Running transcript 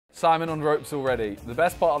Simon on ropes already. The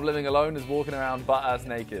best part of living alone is walking around butt-ass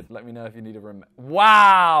naked. Let me know if you need a roommate.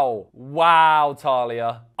 Wow. Wow,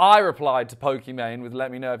 Talia. I replied to Pokimane with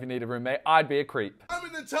let me know if you need a roommate. I'd be a creep.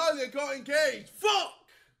 Simon and Talia got engaged. Fuck!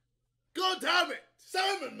 God damn it!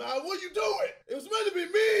 Simon, man, what are you doing? It was meant to be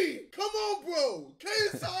me! Come on, bro! Kay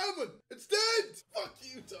and Simon! It's dead! Fuck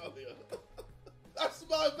you, Talia. That's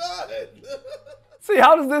my man! See,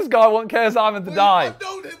 how does this guy want Kay Simon to die? I've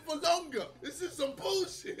known him for longer. This is some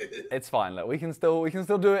bullshit. It's fine, look, we can still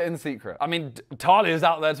do it in secret. I mean, Talia's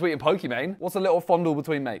out there tweeting Pokimane. What's a little fondle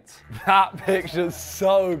between mates? That picture's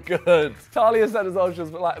so good. Talia said as well, she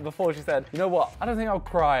was like, before she said, you know what? I don't think I'll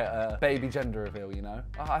cry at a baby gender reveal, you know?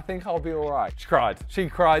 I think I'll be all right. She cried. She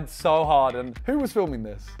cried so hard. And who was filming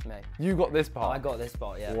this? Me. You got this part? I got this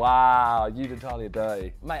part, yeah. Wow, you did Talia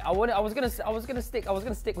dirty. Mate, I was gonna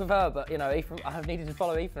stick with her, but you know, Ethan, I needed to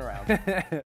follow Ethan around.